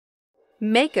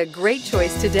Make a great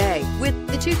choice today with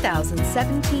the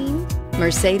 2017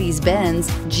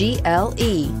 Mercedes-Benz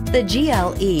GLE. The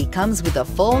GLE comes with a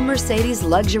full Mercedes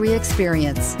luxury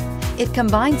experience. It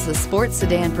combines the sports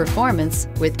sedan performance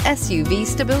with SUV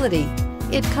stability.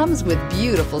 It comes with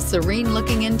beautiful,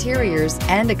 serene-looking interiors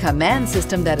and a command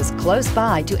system that is close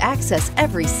by to access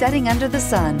every setting under the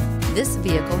sun. This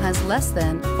vehicle has less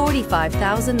than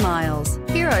 45,000 miles.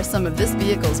 Here are some of this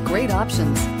vehicle's great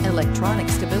options: electronic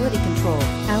stability control,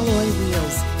 alloy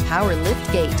wheels, power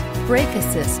liftgate, brake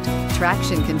assist,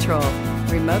 traction control,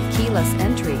 remote keyless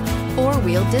entry,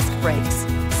 four-wheel disc brakes,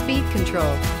 speed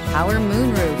control, power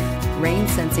moonroof,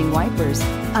 rain-sensing wipers.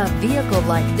 A vehicle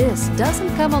like this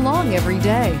doesn't come along every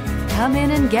day. Come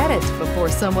in and get it before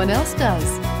someone else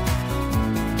does.